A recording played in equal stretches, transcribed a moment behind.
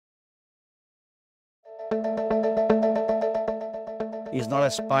It's not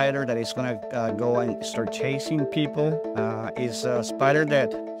a spider that is going to go and start chasing people. It's a spider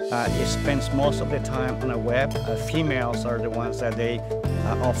that it spends most of the time on a web. Females are the ones that they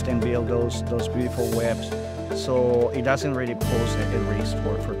often build those beautiful webs. So it doesn't really pose a risk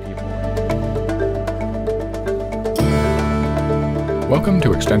for people. Welcome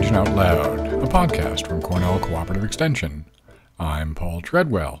to Extension Out Loud, a podcast from Cornell Cooperative Extension. I'm Paul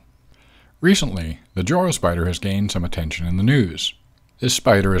Treadwell. Recently, the Joro spider has gained some attention in the news. This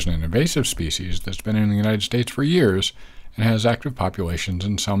spider is an invasive species that's been in the United States for years and has active populations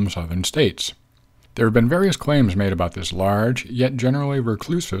in some southern states. There have been various claims made about this large, yet generally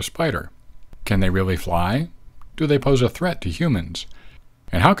reclusive spider. Can they really fly? Do they pose a threat to humans?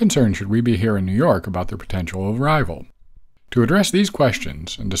 And how concerned should we be here in New York about their potential arrival? To address these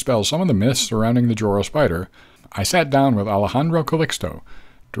questions and dispel some of the myths surrounding the Joro spider, I sat down with Alejandro Calixto,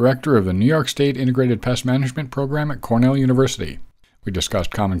 director of the New York State Integrated Pest Management Program at Cornell University. We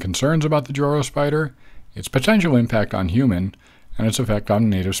discussed common concerns about the Joro spider, its potential impact on human, and its effect on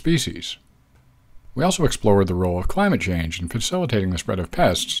native species. We also explored the role of climate change in facilitating the spread of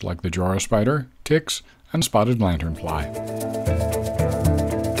pests like the Joro spider, ticks, and spotted lanternfly.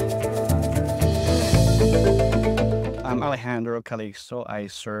 I'm Alejandro Calixto. I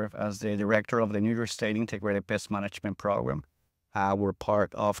serve as the director of the New York State Integrated Pest Management Program. We're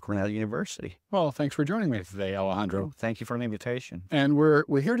part of Cornell University. Well, thanks for joining me today, Alejandro. Thank you for the invitation. And we're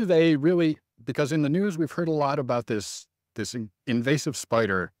here today really because in the news we've heard a lot about this invasive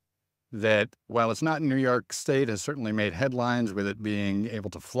spider that, while it's not in New York State, has certainly made headlines with it being able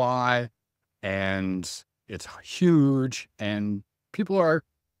to fly, and it's huge, and people are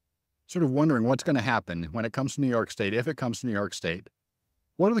sort of wondering what's going to happen when it comes to New York State, if it comes to New York State.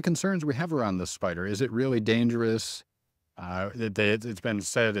 What are the concerns we have around this spider? Is it really dangerous? It's been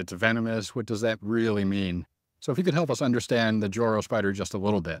said it's venomous. What does that really mean? So if you could help us understand the Joro spider just a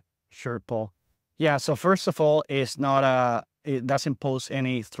little bit. Sure, Paul. Yeah, so first of all, it doesn't pose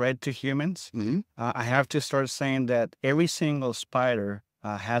any threat to humans. Mm-hmm. I have to start saying that every single spider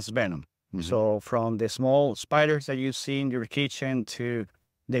has venom. Mm-hmm. So from the small spiders that you see in your kitchen to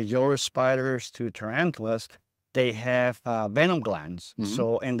the Joro spiders to tarantulas, they have venom glands.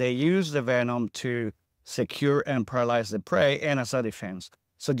 Mm-hmm. And they use the venom to secure and paralyze the prey and as a defense.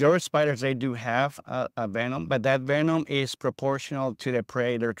 So Joro spiders, they do have a venom, but that venom is proportional to the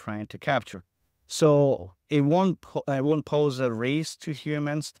prey they're trying to capture. So it won't pose a risk to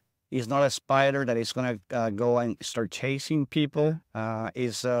humans. It's not a spider that is going to go and start chasing people.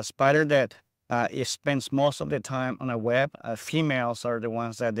 It's a spider that it spends most of the time on a web. Females are the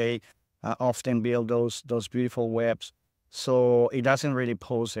ones that they often build those beautiful webs. So it doesn't really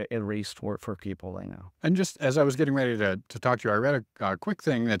pose a risk for people right now. And just as I was getting ready to talk to you, I read a quick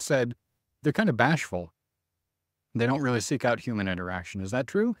thing that said they're kind of bashful. They don't really seek out human interaction. Is that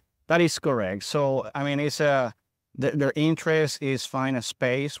true? That is correct. So, I mean, their interest is find a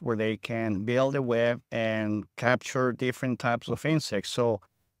space where they can build a web and capture different types of insects. So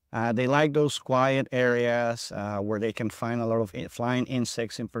they like those quiet areas where they can find a lot of flying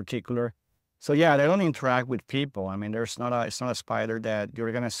insects in particular. So yeah, they don't interact with people. I mean, it's not a spider that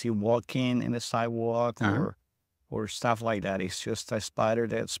you're gonna see walking in the sidewalk or stuff like that. It's just a spider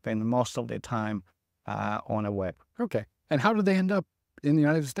that spends most of the time on a web. Okay. And how did they end up in the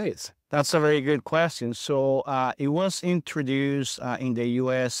United States? That's a very good question. So it was introduced in the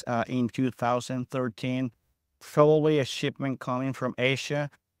U.S. In 2013, probably a shipment coming from Asia.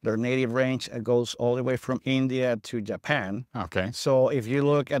 Their native range goes all the way from India to Japan. Okay. So if you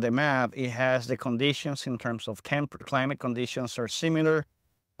look at the map, it has the conditions in terms of climate conditions are similar.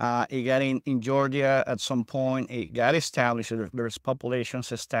 It got in Georgia at some point. It got established. There's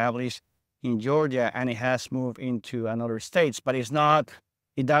populations established in Georgia, and it has moved into another states. But it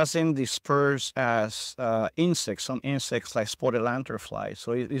doesn't disperse as insects. Some insects like spotted lanternfly.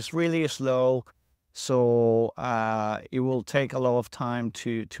 So it's really slow. So it will take a lot of time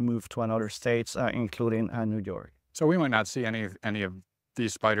to move to another states, including New York. So we might not see any of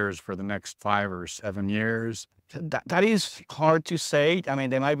these spiders for the next 5 or 7 years. That is hard to say. I mean,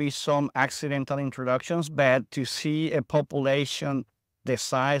 there might be some accidental introductions, but to see a population the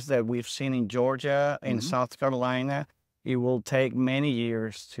size that we've seen in Georgia, in South Carolina, it will take many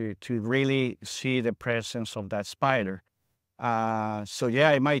years to really see the presence of that spider. So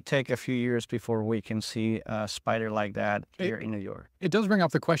yeah, it might take a few years before we can see a spider like that here in New York. It does bring up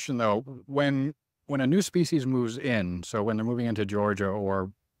the question, though, when a new species moves in, so when they're moving into Georgia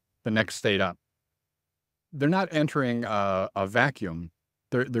or the next state up, they're not entering a vacuum.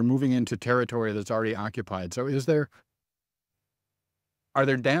 They're moving into territory that's already occupied. So are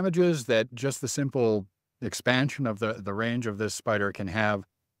there damages that just the simple expansion of the range of this spider can have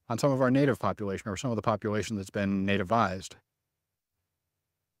on some of our native population or some of the population that's been nativized?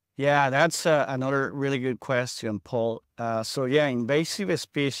 Yeah, that's another really good question, Paul. So yeah, invasive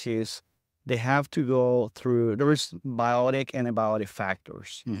species, they have to go through, there's biotic and abiotic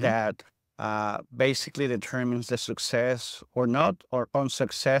factors that basically determines the success or not or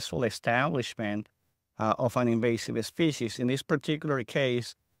unsuccessful establishment of an invasive species. In this particular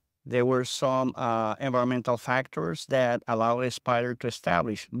case, there were some environmental factors that allow a spider to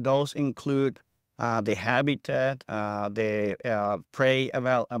establish. Those include the habitat, the prey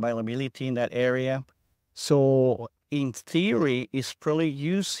availability in that area. So in theory, it's probably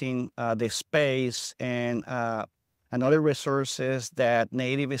using the space and other resources that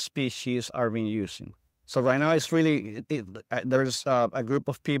native species are being using. So right now, it's really, there's a group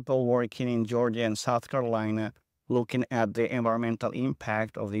of people working in Georgia and South Carolina looking at the environmental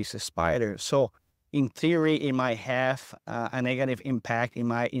impact of these spiders. So in theory, it might have a negative impact. It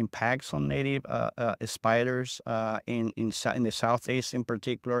might impact some native spiders in the Southeast in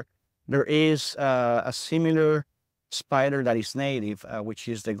particular. There is a similar spider that is native, which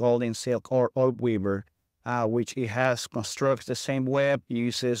is the golden silk or orb weaver, which it has constructs the same web,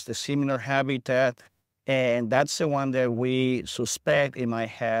 uses the similar habitat, and that's the one that we suspect it might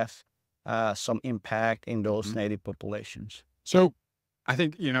have some impact in those native populations. So I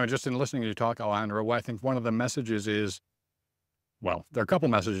think, just in listening to you talk, Alejandro, I think one of the messages is, well, there are a couple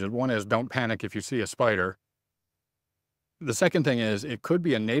messages. One is don't panic if you see a spider. The second thing is it could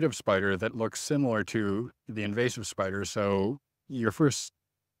be a native spider that looks similar to the invasive spider. So your first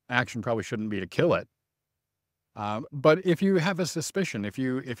action probably shouldn't be to kill it. But if you have a suspicion, if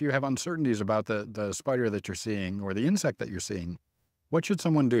you have uncertainties about the spider that you're seeing or the insect that you're seeing, what should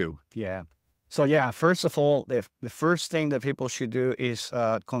someone do? Yeah. So yeah, first of all, the first thing that people should do is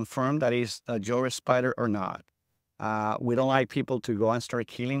confirm that it's a Joro spider or not. We don't like people to go and start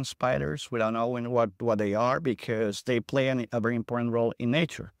killing spiders without knowing what they are, because they play a very important role in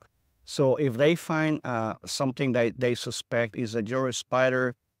nature. So if they find something that they suspect is a Joro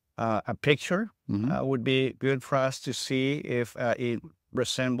spider, a picture would be good for us to see if it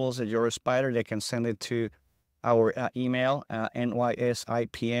resembles a Joro spider. They can send it to our email,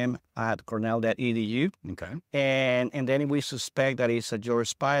 nysipm@cornell.edu. Okay. And then if we suspect that it's a Joro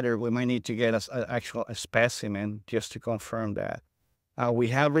spider, we might need to get an actual specimen just to confirm that. We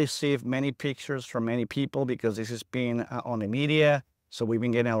have received many pictures from many people because this has been on the media. So we've been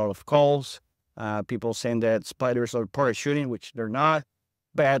getting a lot of calls, people saying that spiders are parachuting, which they're not.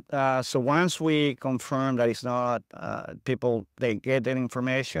 But so once we confirm that it's not, people, they get that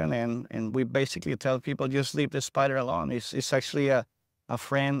information, and we basically tell people just leave the spider alone. It's actually a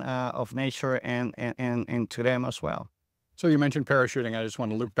friend of nature and to them as well. So you mentioned parachuting. I just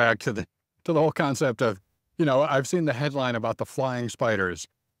want to loop back to the whole concept of, I've seen the headline about the flying spiders.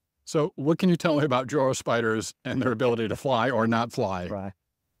 So what can you tell me about Joro spiders and their ability to fly or not fly? Right.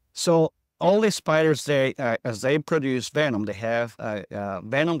 So all the spiders, as they produce venom, they have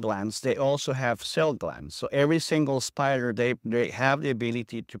venom glands. They also have cell glands. So every single spider, they have the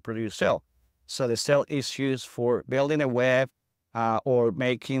ability to produce cell. So the cell is used for building a web or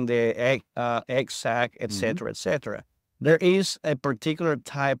making the egg sac, etc., etc. There is a particular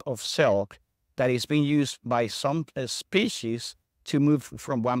type of cell that is being used by some species to move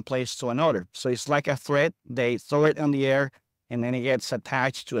from one place to another. So it's like a thread. They throw it in the air, and then it gets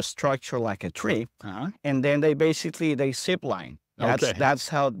attached to a structure like a tree. And then they zip line. That's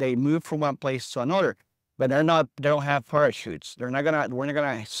how they move from one place to another. But they don't have parachutes. We're not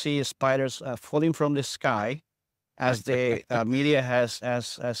gonna see spiders falling from the sky, as the media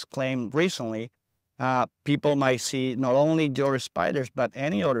has claimed recently. People might see not only Joro spiders, but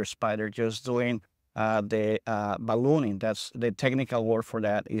any other spider just doing the ballooning. That's the technical word for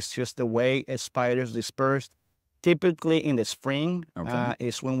that. It's just the way spiders disperse. Typically in the spring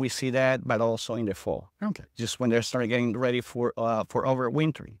is when we see that, but also in the fall. Just when they start getting ready for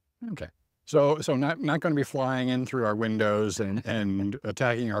overwintering. So not going to be flying in through our windows and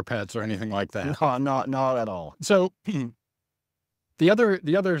attacking our pets or anything like that. No, not at all. So the other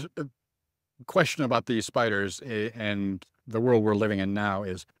question about these spiders and the world we're living in now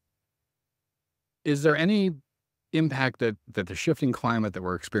is there any impact that the shifting climate that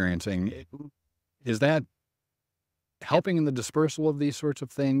we're experiencing, is that helping in the dispersal of these sorts of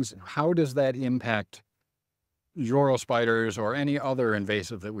things? How does that impact Joro spiders or any other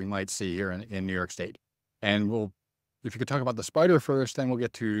invasive that we might see here in New York State? And if you could talk about the spider first, then we'll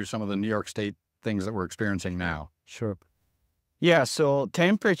get to some of the New York State things that we're experiencing now. Sure. Yeah, so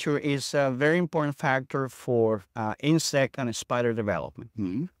temperature is a very important factor for insect and spider development.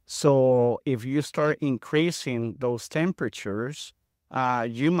 Mm-hmm. So if you start increasing those temperatures,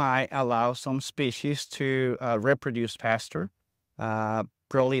 you might allow some species to reproduce faster,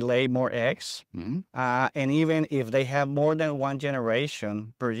 probably lay more eggs. Mm-hmm. And even if they have more than one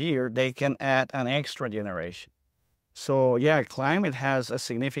generation per year, they can add an extra generation. So yeah, climate has a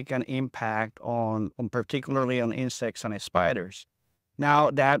significant impact on particularly on insects and spiders.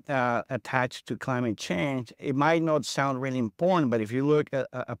 Now that attached to climate change, it might not sound really important, but if you look at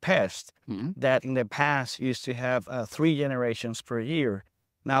a pest Mm-hmm. that in the past used to have 3 generations per year,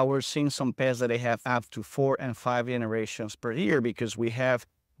 now we're seeing some pests that they have up to 4 and 5 generations per year because we have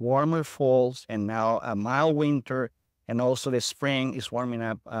warmer falls and now a mild winter, and also the spring is warming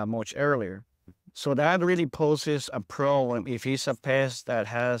up much earlier. So that really poses a problem if it's a pest that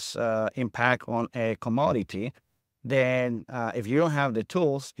has impact on a commodity. Then if you don't have the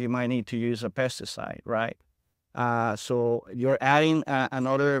tools, you might need to use a pesticide, right? So you're adding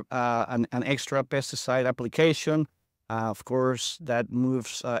an extra pesticide application. Of course, that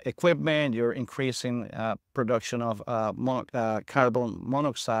moves equipment. You're increasing production of carbon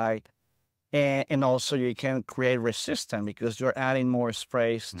monoxide. And also you can create resistance because you're adding more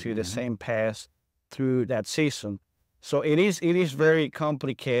sprays to the same pest through that season. So it is very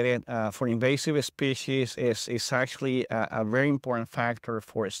complicated. For invasive species, it's actually a very important factor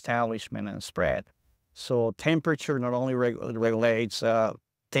for establishment and spread. So temperature not only regulates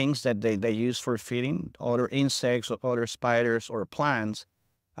things that they use for feeding other insects or other spiders or plants,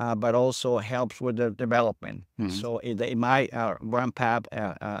 but also helps with the development. So it might ramp up,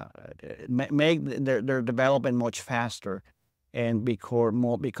 make their development much faster, and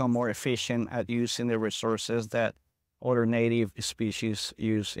become more efficient at using the resources that other native species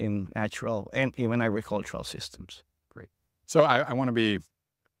use in natural and even agricultural systems. Great. So I want to be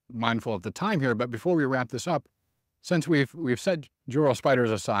mindful of the time here, but before we wrap this up, since we've set Joro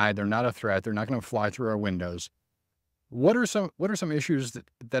spiders aside, they're not a threat, they're not going to fly through our windows. What are some issues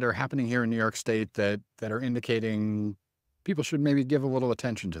that are happening here in New York State that are indicating people should maybe give a little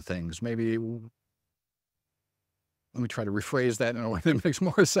attention to things? Maybe let me try to rephrase that in a way that makes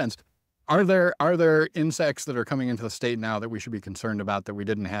more sense. Are there insects that are coming into the state now that we should be concerned about that we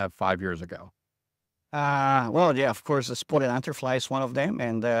didn't have 5 years ago? Well, yeah, of course, the spotted antlerfly is one of them,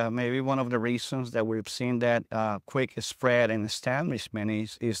 and maybe one of the reasons that we've seen that quick spread and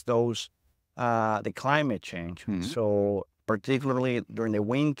establishment is the climate change. So particularly during the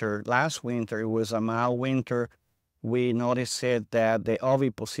winter, last winter, it was a mild winter. We noticed that the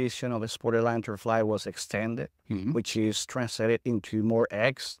oviposition of the spotted lanternfly was extended, which is translated into more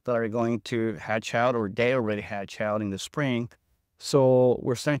eggs that are going to hatch out, or they already hatch out in the spring. So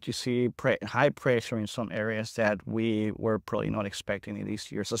we're starting to see high pressure in some areas that we were probably not expecting in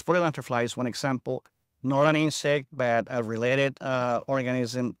this year. So spotted lanternfly is one example, not an insect, but a related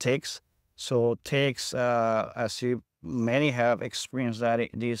organism, ticks. So ticks, as many have experienced that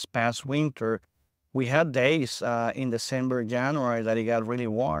this past winter, we had days in December, January that it got really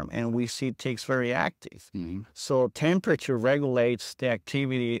warm, and we see ticks very active. So temperature regulates the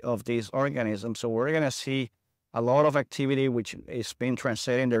activity of these organisms. So we're going to see a lot of activity, which is being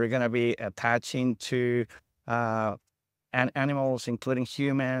translated. They're going to be attaching to animals, including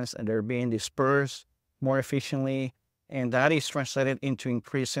humans, and they're being dispersed more efficiently. And that is translated into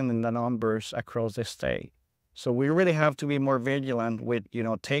increasing in the numbers across the state. So we really have to be more vigilant with,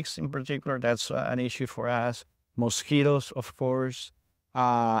 ticks in particular. That's an issue for us. Mosquitoes, of course.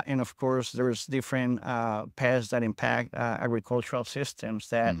 And of course, there's different pests that impact agricultural systems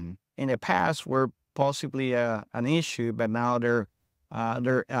that in the past were possibly an issue, but now their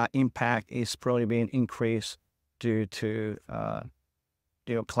impact is probably being increased due to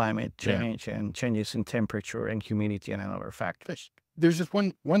climate change and changes in temperature and humidity and other factors. There's just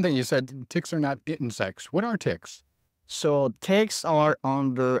one thing you said, ticks are not insects. What are ticks? So ticks are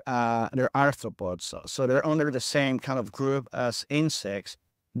under, they're arthropods. So they're under the same kind of group as insects.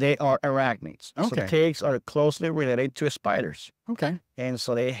 They are arachnids. Okay. So ticks are closely related to spiders. Okay. And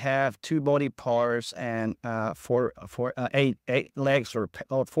so they have 2 body parts and 8 legs or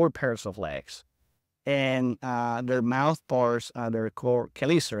 4 pairs of legs. And their mouth parts, they're called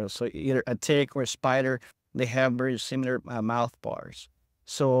chelicerae. So either a tick or a spider, they have very similar mouth parts.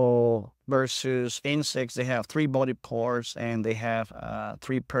 So versus insects, they have 3 body parts and they have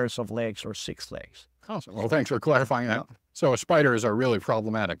 3 pairs of legs or 6 legs. Awesome. Well, thanks for clarifying that. So spiders are really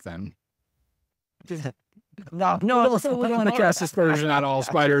problematic then. No, we don't want to cast aspersion on all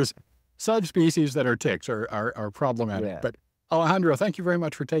spiders. Subspecies that are ticks are problematic. Yeah. But Alejandro, thank you very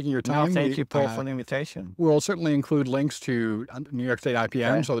much for taking your time. No, thank you, Paul, for the invitation. We'll certainly include links to New York State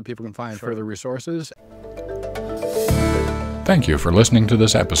IPM so that people can find further resources. Thank you for listening to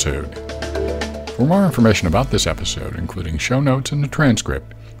this episode. For more information about this episode, including show notes and a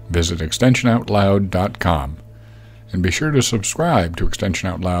transcript, visit extensionoutloud.com. And be sure to subscribe to Extension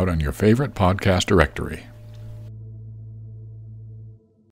Out Loud on your favorite podcast directory.